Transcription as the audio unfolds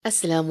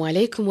Assalamu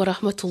alaikum wa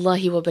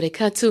rahmatullahi wa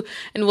barakatuh,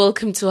 and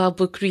welcome to our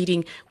book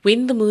reading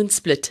When the Moon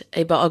Split,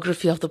 a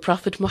biography of the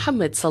Prophet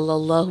Muhammad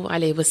sallallahu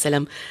alaihi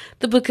wasallam.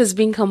 The book has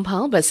been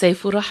compiled by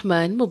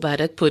Safiur-Rahman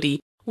Mubarakpuri.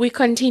 We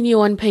continue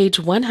on page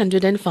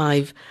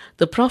 105.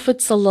 The Prophet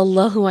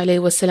sallallahu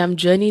alaihi wasallam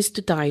journeys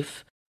to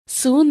Taif.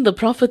 Soon the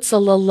Prophet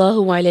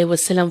sallallahu alaihi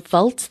wasallam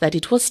felt that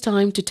it was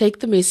time to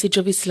take the message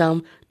of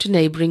Islam to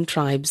neighboring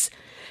tribes.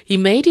 He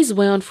made his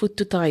way on foot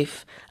to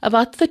Taif,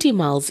 about 30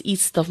 miles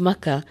east of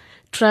Mecca,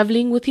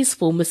 travelling with his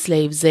former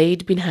slave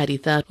Zayd bin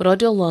Haritha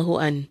radiallahu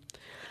an.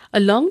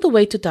 Along the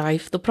way to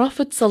Taif, the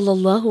Prophet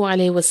sallallahu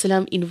alaihi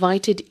wasallam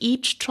invited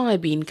each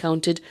tribe he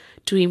encountered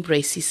to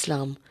embrace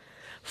Islam.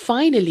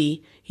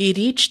 Finally, he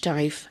reached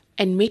Taif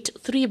and met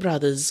 3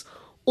 brothers,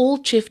 all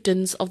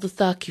chieftains of the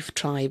Thaqif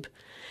tribe.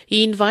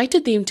 He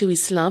invited them to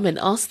Islam and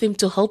asked them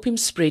to help him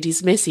spread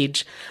his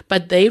message,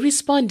 but they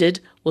responded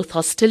with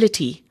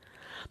hostility.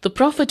 The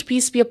Prophet,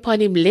 peace be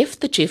upon him, left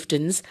the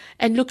chieftains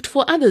and looked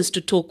for others to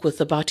talk with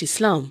about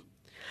Islam.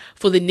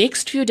 For the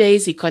next few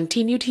days he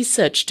continued his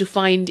search to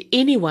find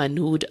anyone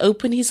who would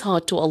open his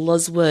heart to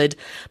Allah's word,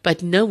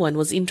 but no one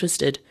was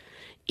interested.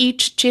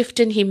 Each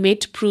chieftain he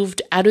met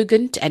proved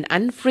arrogant and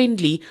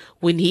unfriendly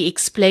when he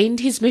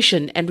explained his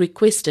mission and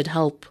requested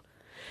help.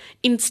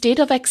 Instead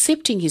of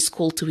accepting his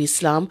call to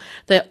Islam,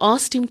 they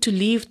asked him to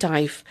leave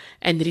Taif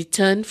and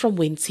return from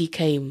whence he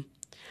came.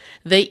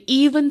 They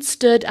even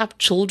stirred up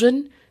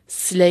children,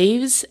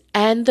 slaves,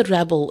 and the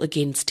rabble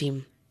against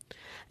him.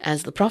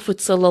 As the Prophet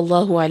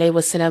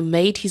ﷺ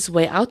made his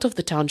way out of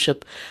the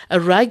township, a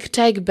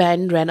ragtag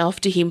band ran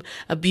after him,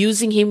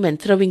 abusing him and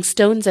throwing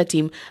stones at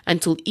him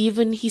until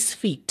even his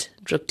feet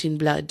dripped in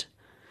blood.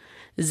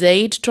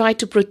 Zayd tried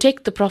to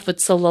protect the Prophet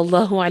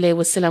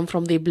ﷺ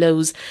from their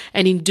blows,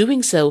 and in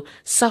doing so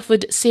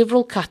suffered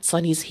several cuts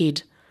on his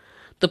head.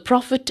 The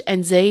Prophet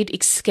and Zayd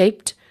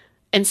escaped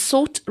and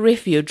sought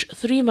refuge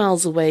 3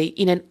 miles away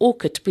in an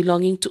orchard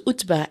belonging to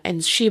Utbah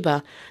and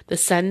Sheba, the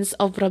sons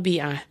of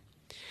Rabi'ah.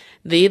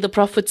 There the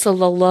Prophet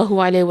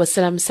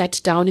ﷺ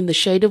sat down in the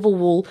shade of a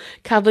wall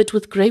covered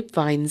with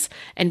grapevines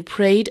and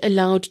prayed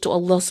aloud to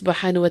Allah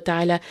subhanahu wa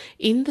ta'ala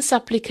in the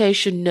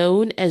supplication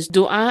known as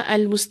Dua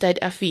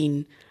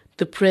al-Mustad'afin,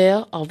 the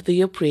prayer of the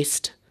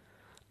oppressed.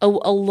 O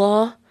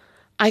Allah,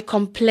 I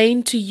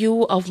complain to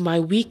you of my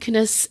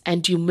weakness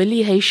and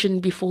humiliation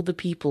before the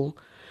people.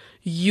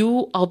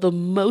 You are the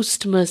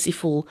most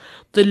merciful,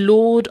 the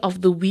Lord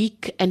of the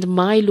weak and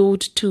my Lord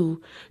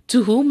too.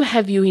 To whom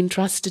have you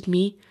entrusted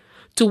me?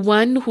 To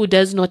one who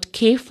does not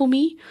care for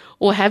me?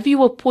 Or have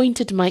you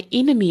appointed my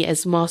enemy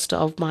as master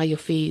of my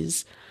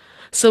affairs?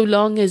 So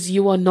long as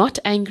you are not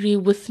angry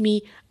with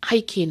me,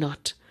 I care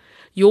not.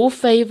 Your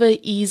favor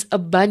is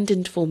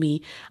abundant for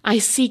me. I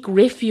seek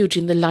refuge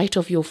in the light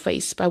of your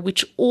face, by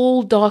which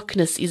all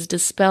darkness is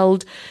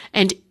dispelled,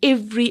 and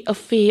every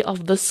affair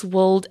of this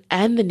world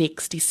and the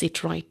next is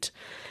set right,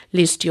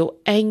 lest your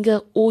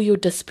anger or your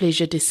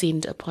displeasure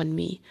descend upon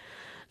me.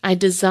 I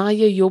desire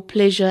your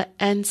pleasure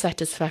and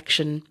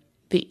satisfaction.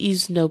 There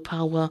is no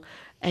power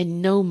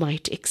and no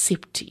might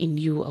except in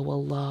you, O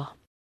Allah.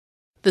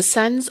 The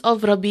sons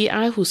of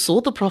Rabi'ah, who saw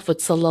the Prophet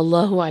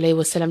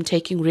ﷺ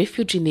taking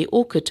refuge in their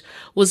orchard,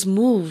 was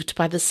moved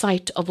by the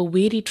sight of a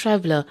weary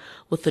traveller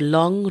with a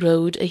long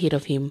road ahead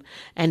of him,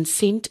 and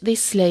sent their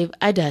slave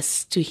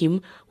Adas to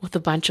him with a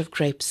bunch of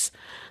grapes.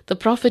 The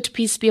Prophet,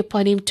 peace be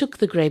upon him, took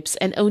the grapes,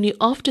 and only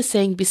after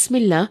saying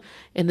Bismillah,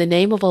 in the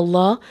name of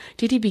Allah,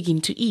 did he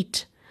begin to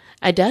eat.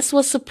 Adas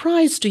was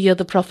surprised to hear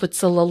the Prophet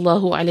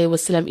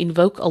ﷺ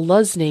invoke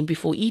Allah's name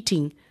before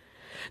eating.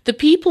 The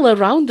people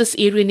around this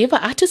area never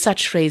utter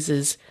such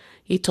phrases,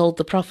 he told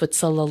the Prophet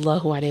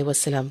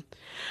ﷺ.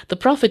 The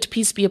Prophet,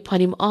 peace be upon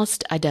him,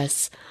 asked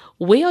Adas,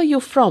 Where are you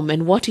from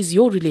and what is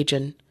your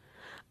religion?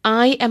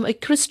 I am a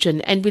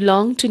Christian and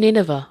belong to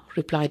Nineveh,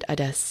 replied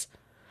Adas.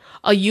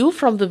 Are you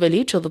from the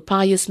village of the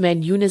pious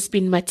man Yunus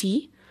bin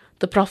Mati?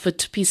 The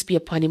Prophet, peace be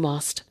upon him,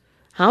 asked.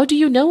 How do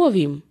you know of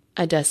him?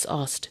 Adas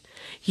asked.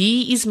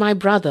 He is my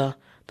brother.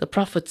 The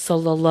Prophet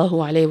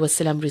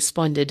ﷺ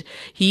responded,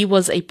 He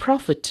was a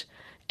prophet,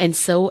 and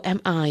so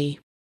am I.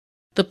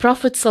 The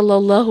Prophet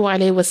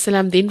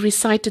ﷺ then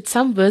recited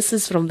some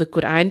verses from the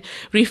Quran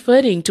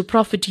referring to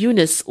Prophet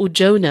Yunus or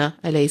Jonah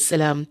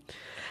alayhi.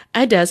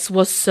 Adas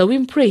was so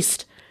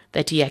impressed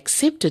that he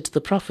accepted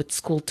the Prophet's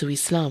call to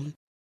Islam.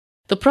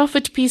 The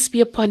Prophet, peace be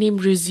upon him,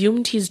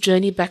 resumed his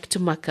journey back to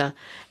Mecca,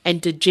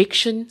 and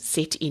dejection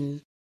set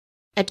in.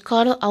 At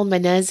Qar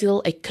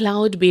al-Manazil, a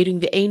cloud bearing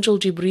the angel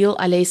Jibreel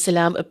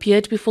alayhi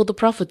appeared before the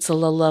Prophet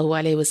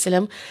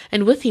ﷺ,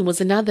 and with him was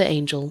another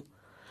angel.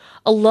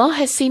 Allah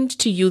has sent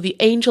to you the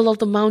angel of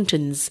the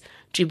mountains,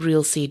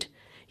 Jibreel said.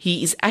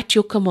 He is at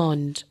your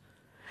command.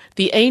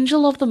 The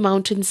angel of the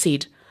mountain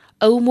said,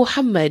 O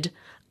Muhammad,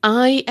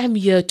 I am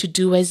here to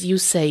do as you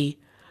say.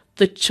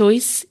 The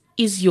choice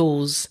is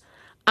yours.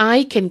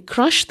 I can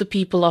crush the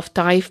people of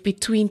Taif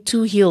between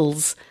 2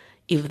 hills,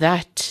 if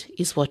that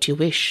is what you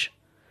wish.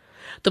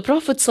 The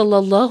Prophet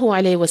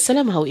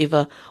ﷺ,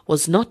 however,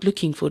 was not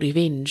looking for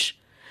revenge.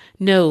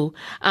 No,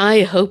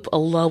 I hope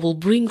Allah will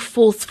bring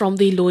forth from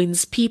their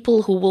loins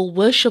people who will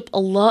worship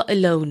Allah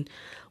alone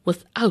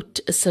without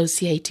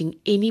associating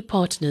any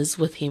partners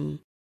with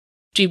Him.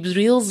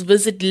 Jibril's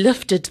visit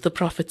lifted the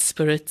Prophet's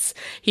spirits.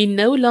 He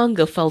no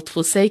longer felt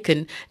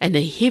forsaken, and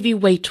a heavy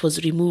weight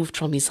was removed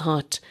from his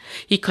heart.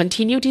 He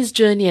continued his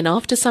journey, and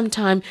after some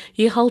time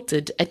he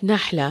halted at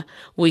Nahla,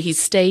 where he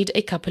stayed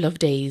a couple of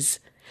days.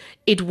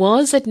 It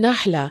was at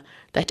Nahla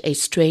that a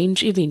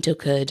strange event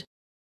occurred.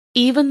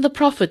 Even the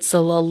Prophet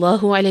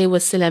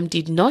ﷺ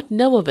did not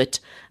know of it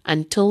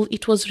until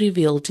it was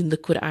revealed in the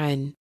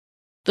Quran.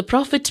 The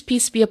Prophet,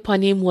 peace be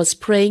upon him, was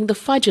praying the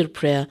Fajr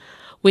prayer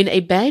when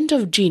a band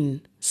of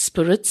jinn,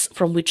 spirits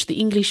from which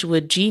the English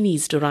word genie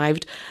is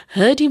derived,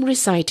 heard him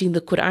reciting the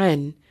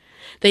Quran.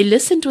 They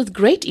listened with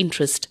great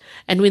interest,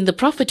 and when the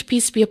Prophet,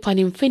 peace be upon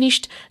him,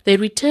 finished, they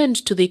returned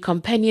to their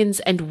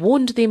companions and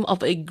warned them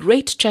of a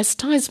great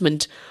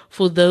chastisement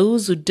for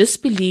those who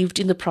disbelieved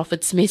in the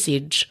Prophet's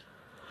message.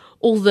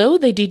 Although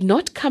they did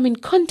not come in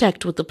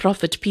contact with the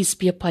Prophet, peace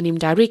be upon him,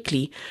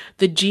 directly,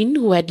 the jinn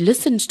who had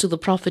listened to the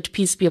Prophet,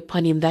 peace be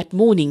upon him, that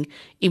morning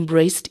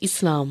embraced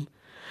Islam.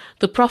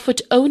 The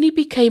Prophet only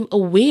became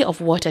aware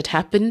of what had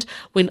happened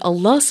when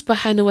Allah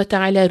subhanahu wa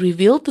ta'ala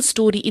revealed the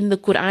story in the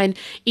Quran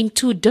in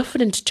two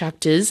different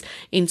chapters,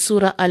 in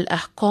Surah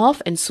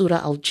Al-Ahqaf and Surah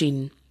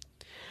Al-Jinn.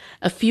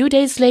 A few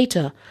days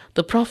later,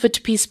 the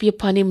Prophet, peace be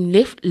upon him,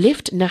 left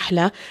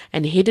Nahla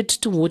and headed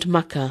toward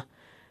Makkah.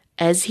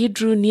 As he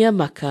drew near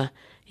Makkah,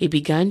 he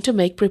began to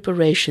make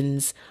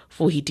preparations,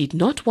 for he did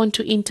not want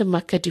to enter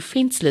Makkah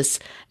defenseless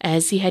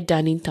as he had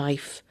done in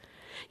Taif.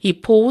 He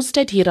paused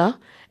at Hira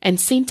and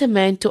sent a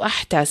man to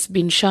Ahtas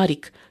bin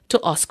Sharik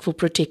to ask for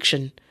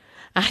protection.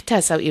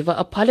 Ahtas, however,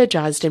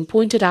 apologized and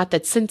pointed out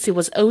that since he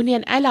was only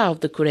an ally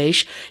of the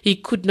Quraysh, he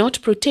could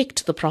not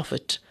protect the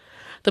Prophet.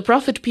 The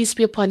Prophet, peace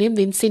be upon him,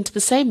 then sent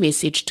the same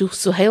message to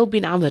Suhail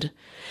bin Amr.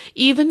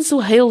 Even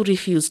Suhail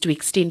refused to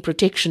extend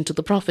protection to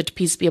the Prophet,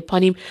 peace be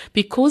upon him,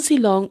 because he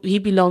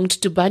belonged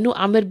to Banu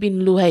Amr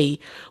bin Luhay,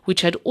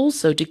 which had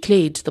also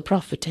declared the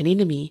Prophet an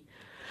enemy.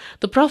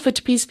 The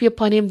Prophet, peace be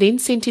upon him, then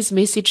sent his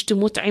message to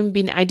Mut'im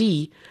bin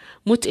Adi.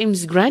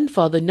 Mut'im's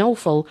grandfather,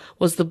 Nawfal,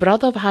 was the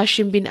brother of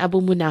Hashim bin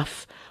Abu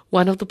Munaf,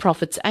 one of the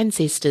Prophet's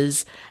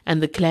ancestors,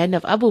 and the clan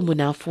of Abu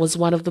Munaf was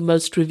one of the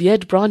most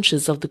revered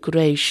branches of the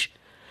Quraysh.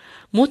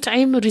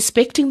 Mut'im,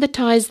 respecting the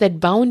ties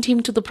that bound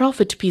him to the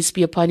Prophet, peace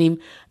be upon him,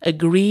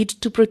 agreed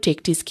to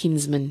protect his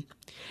kinsman.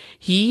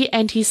 He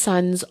and his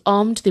sons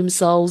armed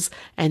themselves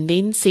and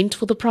then sent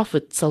for the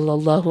Prophet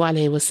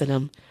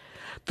ﷺ.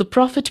 The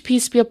Prophet,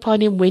 peace be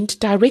upon him, went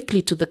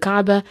directly to the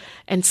Kaaba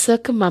and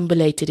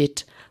circumambulated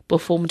it,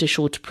 performed a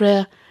short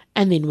prayer,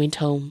 and then went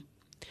home.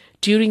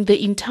 During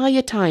the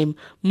entire time,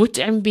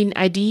 Mut'im bin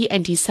Adi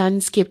and his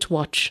sons kept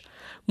watch.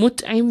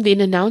 Mut'im then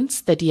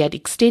announced that he had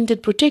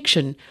extended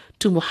protection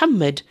to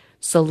Muhammad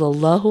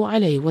sallallahu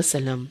alaihi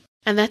wasallam.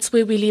 And that's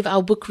where we leave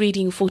our book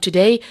reading for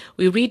today.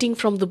 We're reading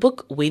from the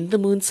book When the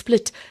Moon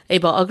Split, a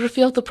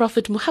biography of the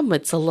Prophet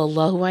Muhammad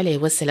sallallahu alaihi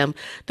wasallam.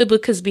 The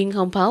book is being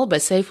compiled by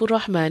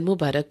Safiur-Rahman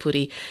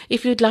Mubarakpuri.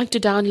 If you'd like to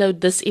download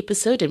this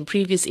episode and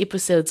previous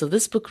episodes of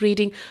this book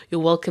reading,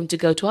 you're welcome to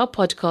go to our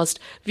podcast,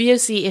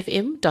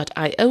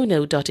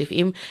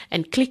 vocfm.iono.fm,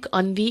 and click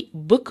on the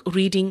Book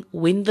Reading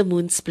When the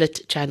Moon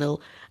Split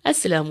channel.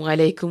 Assalamu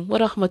alaikum wa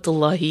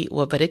rahmatullahi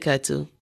wa barakatuh.